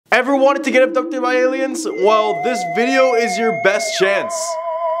Ever wanted to get abducted by aliens? Well, this video is your best chance.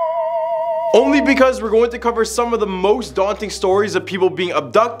 Only because we're going to cover some of the most daunting stories of people being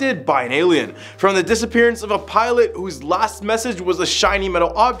abducted by an alien. From the disappearance of a pilot whose last message was a shiny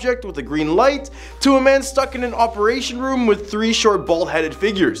metal object with a green light, to a man stuck in an operation room with 3 short bald-headed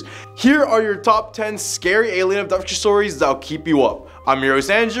figures. Here are your top 10 scary alien abduction stories that'll keep you up. I'm your host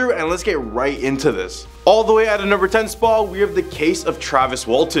Andrew, and let's get right into this. All the way at a number 10 spot, we have the case of Travis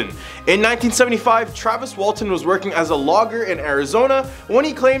Walton. In 1975, Travis Walton was working as a logger in Arizona when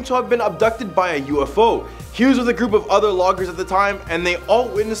he claimed to have been abducted by a UFO. He was with a group of other loggers at the time, and they all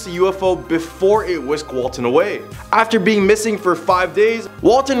witnessed the UFO before it whisked Walton away. After being missing for 5 days,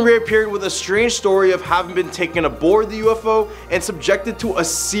 Walton reappeared with a strange story of having been taken aboard the UFO and subjected to a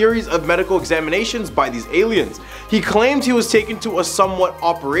series of medical examinations by these aliens. He claimed he was taken to a somewhat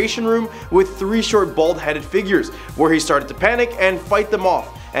operation room with 3 short bald-headed figures, where he started to panic and fight them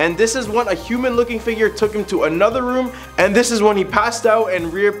off. And this is when a human looking figure took him to another room, and this is when he passed out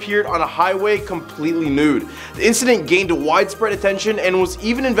and reappeared on a highway completely nude. The incident gained widespread attention and was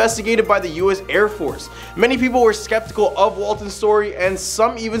even investigated by the US Air Force. Many people were skeptical of Walton's story, and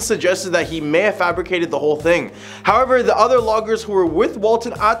some even suggested that he may have fabricated the whole thing. However, the other loggers who were with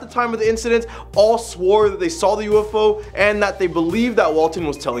Walton at the time of the incident all swore that they saw the UFO and that they believed that Walton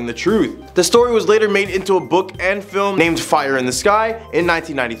was telling the truth. The story was later made into a book and film named Fire in the Sky in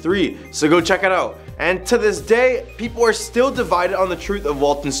 1993, so go check it out. And to this day, people are still divided on the truth of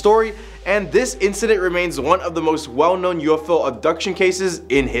Walton's story, and this incident remains one of the most well-known UFO abduction cases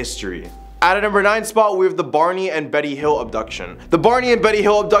in history. At a number 9 spot, we have the Barney and Betty Hill abduction. The Barney and Betty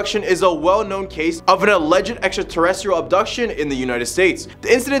Hill abduction is a well-known case of an alleged extraterrestrial abduction in the United States.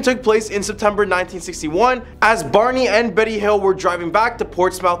 The incident took place in September 1961 as Barney and Betty Hill were driving back to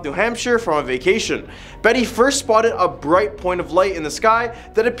Portsmouth, New Hampshire from a vacation. Betty first spotted a bright point of light in the sky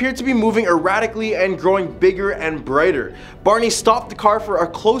that appeared to be moving erratically and growing bigger and brighter. Barney stopped the car for a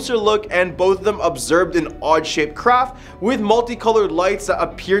closer look, and both of them observed an odd-shaped craft with multicolored lights that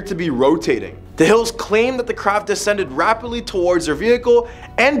appeared to be rotating. The Hills claimed that the craft descended rapidly towards their vehicle,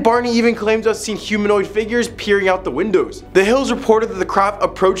 and Barney even claimed to have seen humanoid figures peering out the windows. The Hills reported that the craft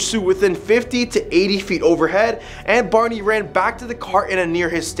approached to within 50 to 80 feet overhead, and Barney ran back to the car in a near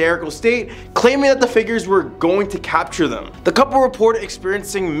hysterical state, claiming that the figures were going to capture them. The couple reported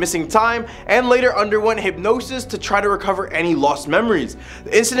experiencing missing time and later underwent hypnosis to try to recover any lost memories.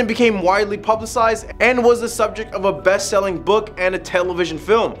 The incident became widely publicized and was the subject of a best-selling book and a television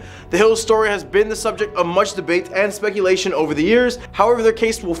film. The Hills story has been the subject of much debate and speculation over the years. However, their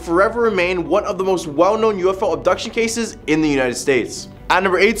case will forever remain one of the most well-known UFO abduction cases in the United States. At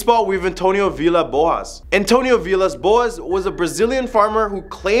number 8 spot, we have Antônio Vilas-Boas. Antônio Vilas-Boas was a Brazilian farmer who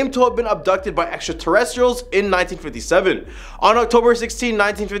claimed to have been abducted by extraterrestrials in 1957. On October 16,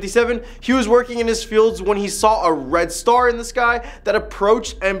 1957, he was working in his fields when he saw a red star in the sky that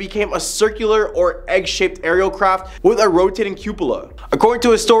approached and became a circular or egg-shaped aerial craft with a rotating cupola. According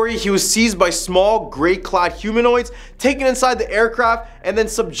to his story, he was seized by small, gray-clad humanoids, taken inside the aircraft, and then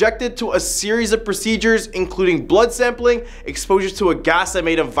subjected to a series of procedures including blood sampling, exposure to a gas that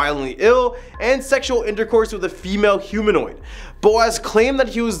made him violently ill, and sexual intercourse with a female humanoid. Boas claimed that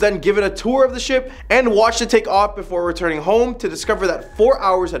he was then given a tour of the ship and watched it take off before returning home to discover that 4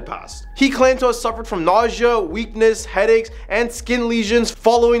 hours had passed. He claimed to have suffered from nausea, weakness, headaches, and skin lesions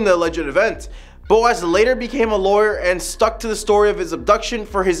following the alleged event. Boas later became a lawyer and stuck to the story of his abduction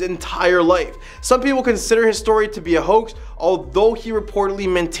for his entire life. Some people consider his story to be a hoax, although he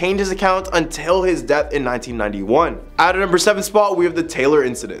reportedly maintained his account until his death in 1991. At a number 7 spot, we have the Taylor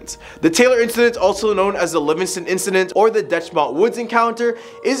incident. The Taylor incident, also known as the Livingston incident or the Detchmont Woods encounter,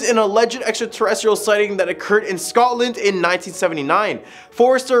 is an alleged extraterrestrial sighting that occurred in Scotland in 1979.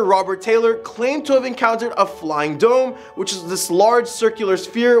 Forester Robert Taylor claimed to have encountered a flying dome, which is this large circular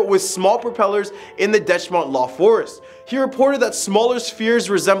sphere with small propellers in the Detchmont Law Forest. He reported that smaller spheres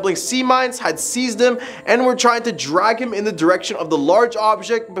resembling sea mines had seized him and were trying to drag him in the direction of the large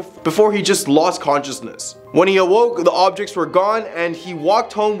object before he just lost consciousness. When he awoke, the objects were gone, and he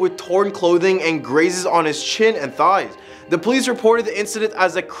walked home with torn clothing and grazes on his chin and thighs. The police reported the incident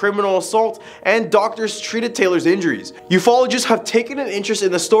as a criminal assault, and doctors treated Taylor's injuries. Ufologists have taken an interest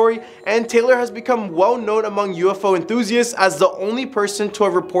in the story, and Taylor has become well known among UFO enthusiasts as the only person to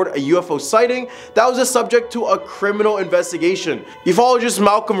have reported a UFO sighting that was a subject to a criminal investigation. Ufologist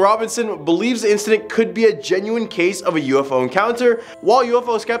Malcolm Robinson believes the incident could be a genuine case of a UFO encounter, while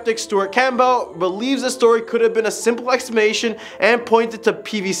UFO skeptic Stuart Campbell believes the story could have been a simple explanation and pointed to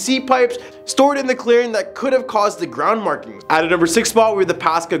PVC pipes stored in the clearing that could have caused the ground markings. markings. At a number 6 spot, we have the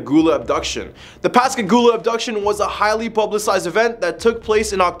Pascagoula Abduction. The Pascagoula Abduction was a highly publicized event that took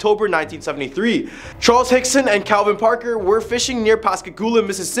place in October 1973. Charles Hickson and Calvin Parker were fishing near Pascagoula,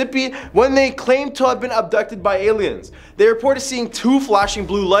 Mississippi when they claimed to have been abducted by aliens. They reported seeing 2 flashing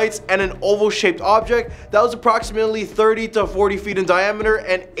blue lights and an oval-shaped object that was approximately 30 to 40 feet in diameter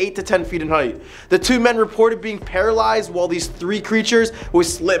and 8 to 10 feet in height. The 2 men reported being paralyzed while these 3 creatures with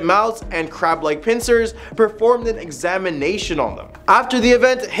slit mouths and crab-like pincers performed an examination on them. After the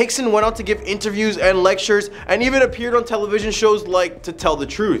event, Hickson went on to give interviews and lectures and even appeared on television shows like To Tell the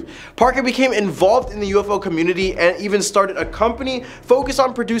Truth. Parker became involved in the UFO community and even started a company focused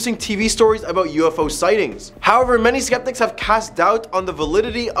on producing TV stories about UFO sightings. However, many skeptics have cast doubt on the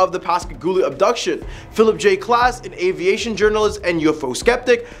validity of the Pascagoula abduction. Philip J. Klass, an aviation journalist and UFO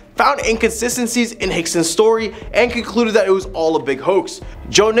skeptic, found inconsistencies in Hickson's story and concluded that it was all a big hoax.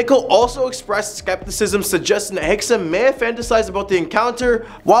 Joe Nickell also expressed skepticism, suggesting that Hickson may have fantasized about the encounter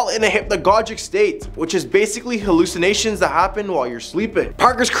while in a hypnagogic state, which is basically hallucinations that happen while you're sleeping.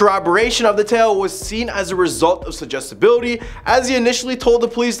 Parker's corroboration of the tale was seen as a result of suggestibility, as he initially told the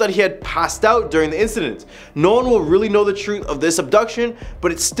police that he had passed out during the incident. No one will really know the truth of this abduction,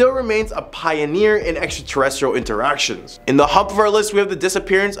 but it still remains a pioneer in extraterrestrial interactions. In the hump of our list, we have the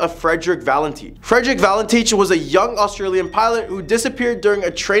disappearance of Frederick Valentich. Frederick Valentich was a young Australian pilot who disappeared during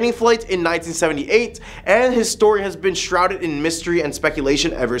a training flight in 1978, and his story has been shrouded in mystery and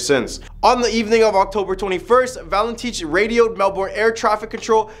speculation ever since. On the evening of October 21st, Valentich radioed Melbourne Air Traffic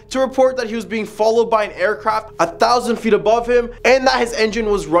Control to report that he was being followed by an aircraft 1,000 feet above him and that his engine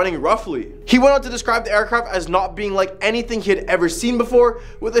was running roughly. He went on to describe the aircraft as not being like anything he had ever seen before,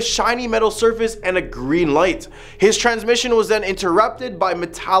 with a shiny metal surface and a green light. His transmission was then interrupted by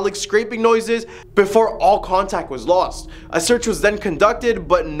metallic scraping noises before all contact was lost. A search was then conducted,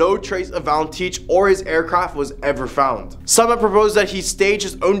 but no trace of Valentich or his aircraft was ever found. Some have proposed that he staged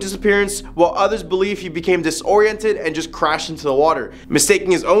his own disappearance, while others believe he became disoriented and just crashed into the water,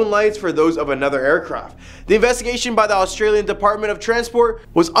 mistaking his own lights for those of another aircraft. The investigation by the Australian Department of Transport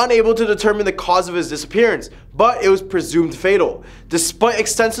was unable to determine the cause of his disappearance, but it was presumed fatal. Despite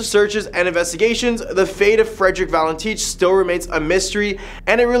extensive searches and investigations, the fate of Frederick Valentich still remains a mystery,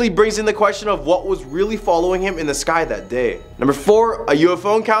 and it really brings in the question of what was really following him in the sky that day. Number 4, a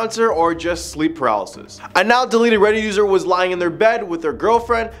UFO encounter or just sleep paralysis. A now deleted Reddit user was lying in their bed with their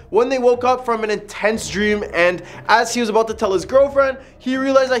girlfriend when they woke up from an intense dream, and as he was about to tell his girlfriend, he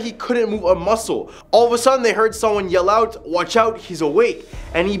realized that he couldn't move a muscle. All of a sudden, they heard someone yell out, "Watch out, he's awake,"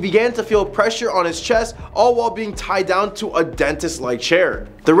 and he began to feel pressure on his chest, all while being tied down to a dentist-like chair.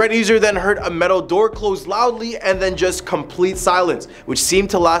 The Reddit user then heard a metal door close loudly and then just complete silence, which seemed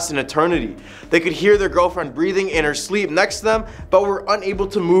to last an eternity. They could hear their girlfriend breathing in her sleep next to them, but were unable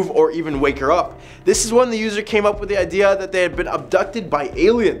to move or even wake her up. This is when the user came up with the idea that they had been abducted by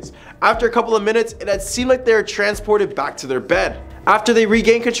aliens. After a couple of minutes, it had seemed like they were transported back to their bed. After they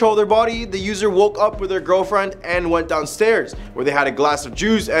regained control of their body, the user woke up with their girlfriend and went downstairs, where they had a glass of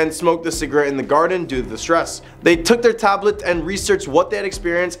juice and smoked a cigarette in the garden due to the stress. They took their tablet and researched what they had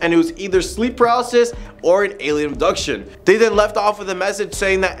experienced, and it was either sleep paralysis or an alien abduction. They then left off with a message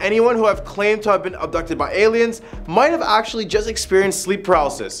saying that anyone who have claimed to have been abducted by aliens might have actually just experienced sleep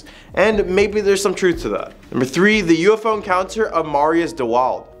paralysis, and maybe there's some truth to that. Number 3, the UFO encounter of Marius de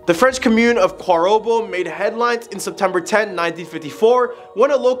Wilde. The French commune of Quarobo made headlines in September 10, 1954,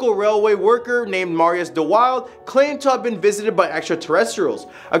 when a local railway worker named Marius de Wilde claimed to have been visited by extraterrestrials.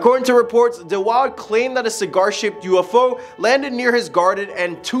 According to reports, de Wilde claimed that a cigar-shaped UFO landed near his garden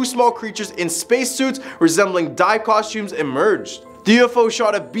and 2 small creatures in spacesuits resembling dive costumes emerged. The UFO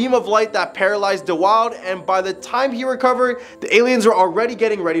shot a beam of light that paralyzed de Wilde, and by the time he recovered, the aliens were already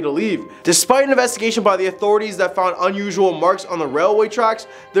getting ready to leave. Despite an investigation by the authorities that found unusual marks on the railway tracks,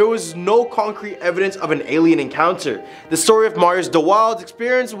 there was no concrete evidence of an alien encounter. The story of Marius de Wilde's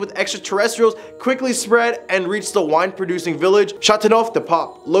experience with extraterrestrials quickly spread and reached the wine-producing village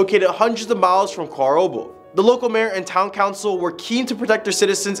Châteauneuf-du-Pape, located hundreds of miles from Quarobo. The local mayor and town council were keen to protect their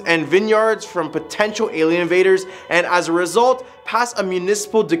citizens and vineyards from potential alien invaders, and as a result, passed a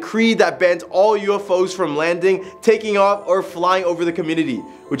municipal decree that banned all UFOs from landing, taking off, or flying over the community,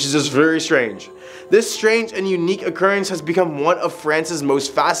 which is just very strange. This strange and unique occurrence has become one of France's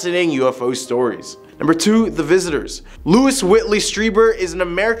most fascinating UFO stories. Number 2, The Visitors. Louis Whitley Strieber is an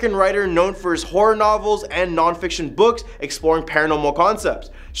American writer known for his horror novels and non-fiction books exploring paranormal concepts.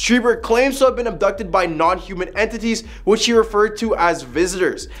 Strieber claims to have been abducted by non-human entities, which he referred to as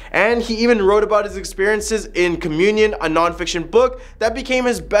visitors, and he even wrote about his experiences in Communion, a non-fiction book book that became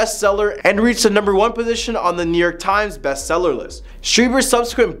his bestseller and reached the #1 position on the New York Times bestseller list. Strieber's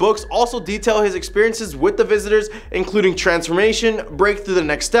subsequent books also detail his experiences with the visitors, including Transformation, Breakthrough the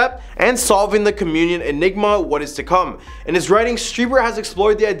Next Step, and Solving the Communion Enigma, What is to Come. In his writings, Strieber has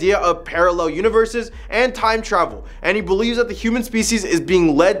explored the idea of parallel universes and time travel, and he believes that the human species is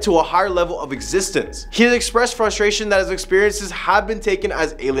being led to a higher level of existence. He has expressed frustration that his experiences have been taken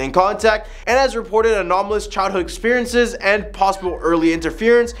as alien contact, and has reported anomalous childhood experiences and possible early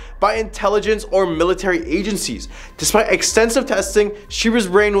interference by intelligence or military agencies. Despite extensive testing, Strieber's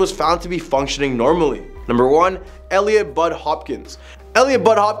brain was found to be functioning normally. Number 1. Elliot Bud Hopkins. Elliot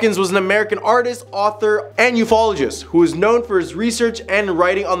Bud Hopkins was an American artist, author, and ufologist who is known for his research and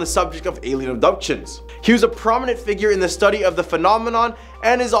writing on the subject of alien abductions. He was a prominent figure in the study of the phenomenon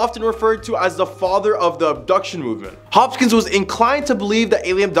and is often referred to as the father of the abduction movement. Hopkins was inclined to believe that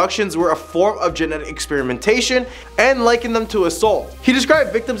alien abductions were a form of genetic experimentation and likened them to assault. He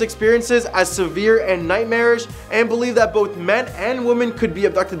described victims' experiences as severe and nightmarish and believed that both men and women could be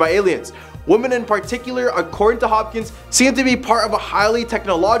abducted by aliens. Women in particular, according to Hopkins, seem to be part of a highly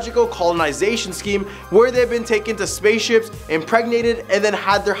technological colonization scheme where they've been taken to spaceships, impregnated, and then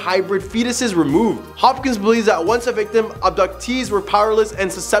had their hybrid fetuses removed. Hopkins believes that once a victim, abductees were powerless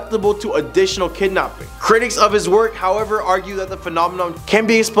and susceptible to additional kidnapping. Critics of his work, however, argue that the phenomenon can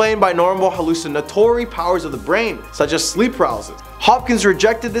be explained by normal hallucinatory powers of the brain, such as sleep paralysis. Hopkins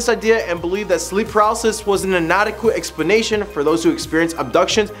rejected this idea and believed that sleep paralysis was an inadequate explanation for those who experience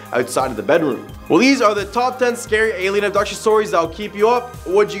abductions outside of the bedroom. Well, these are the top 10 scary alien abduction stories that will keep you up.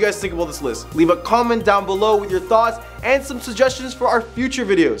 What do you guys think about this list? Leave a comment down below with your thoughts and some suggestions for our future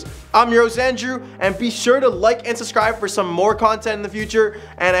videos. I'm your host Andrew, and be sure to like and subscribe for some more content in the future,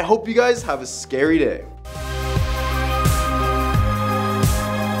 and I hope you guys have a scary day.